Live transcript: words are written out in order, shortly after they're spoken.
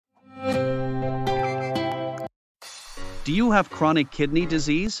Do you have chronic kidney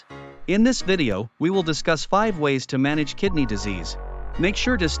disease? In this video, we will discuss 5 ways to manage kidney disease. Make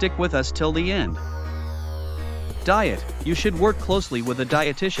sure to stick with us till the end. Diet. You should work closely with a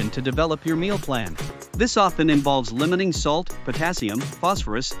dietitian to develop your meal plan. This often involves limiting salt, potassium,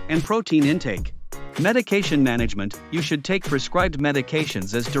 phosphorus, and protein intake. Medication management. You should take prescribed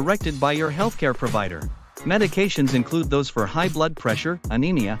medications as directed by your healthcare provider. Medications include those for high blood pressure,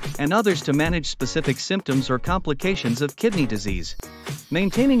 anemia, and others to manage specific symptoms or complications of kidney disease.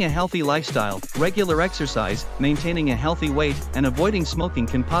 Maintaining a healthy lifestyle, regular exercise, maintaining a healthy weight, and avoiding smoking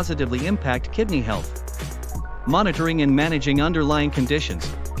can positively impact kidney health. Monitoring and managing underlying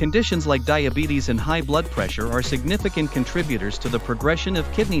conditions. Conditions like diabetes and high blood pressure are significant contributors to the progression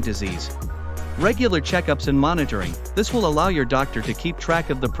of kidney disease. Regular checkups and monitoring. This will allow your doctor to keep track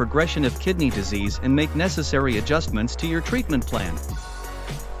of the progression of kidney disease and make necessary adjustments to your treatment plan.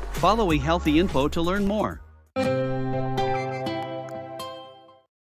 Follow eHealthy Info to learn more.